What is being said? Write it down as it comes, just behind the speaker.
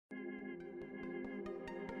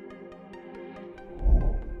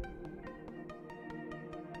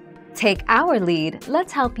Take our lead,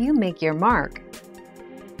 let's help you make your mark.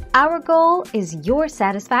 Our goal is your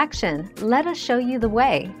satisfaction. Let us show you the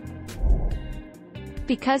way.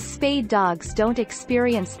 Because spayed dogs don't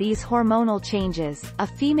experience these hormonal changes, a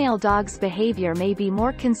female dog's behavior may be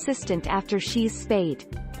more consistent after she's spayed.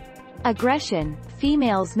 Aggression: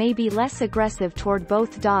 females may be less aggressive toward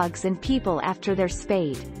both dogs and people after they're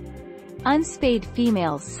spayed. Unspayed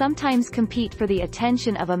females sometimes compete for the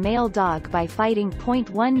attention of a male dog by fighting.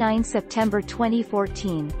 19 September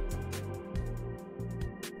 2014.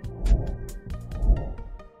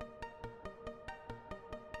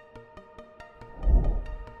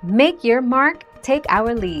 Make your mark, take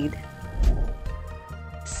our lead.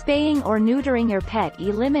 Spaying or neutering your pet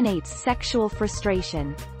eliminates sexual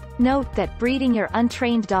frustration. Note that breeding your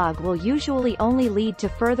untrained dog will usually only lead to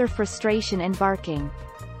further frustration and barking.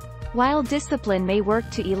 While discipline may work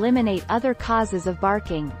to eliminate other causes of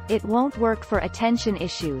barking, it won't work for attention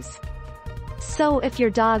issues. So if your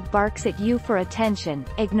dog barks at you for attention,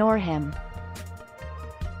 ignore him.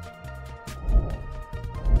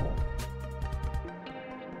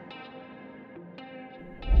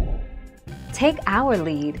 Take our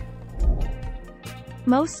lead.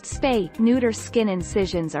 Most spay-neuter skin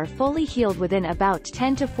incisions are fully healed within about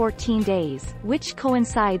 10 to 14 days, which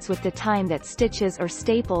coincides with the time that stitches or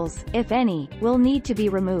staples, if any, will need to be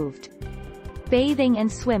removed. Bathing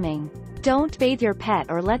and swimming. Don't bathe your pet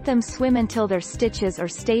or let them swim until their stitches or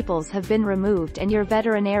staples have been removed and your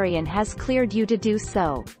veterinarian has cleared you to do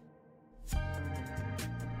so.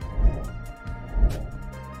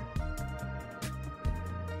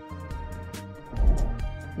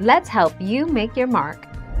 Let's help you make your mark.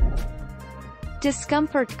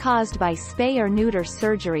 Discomfort caused by spay or neuter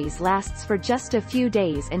surgeries lasts for just a few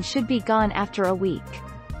days and should be gone after a week.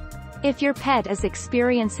 If your pet is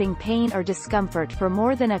experiencing pain or discomfort for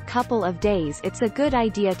more than a couple of days, it's a good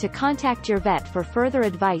idea to contact your vet for further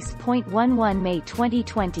advice. 11 May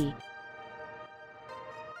 2020.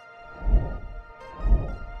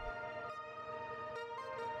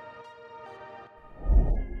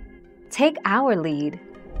 Take our lead.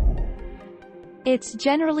 It's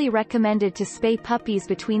generally recommended to spay puppies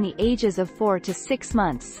between the ages of 4 to 6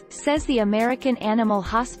 months, says the American Animal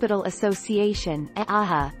Hospital Association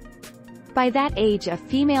 (AAHA). By that age a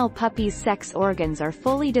female puppy's sex organs are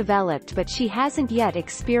fully developed, but she hasn't yet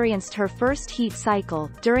experienced her first heat cycle,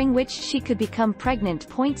 during which she could become pregnant.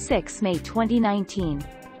 6 May 2019.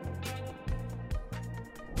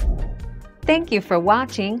 Thank you for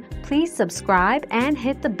watching. Please subscribe and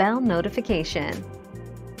hit the bell notification.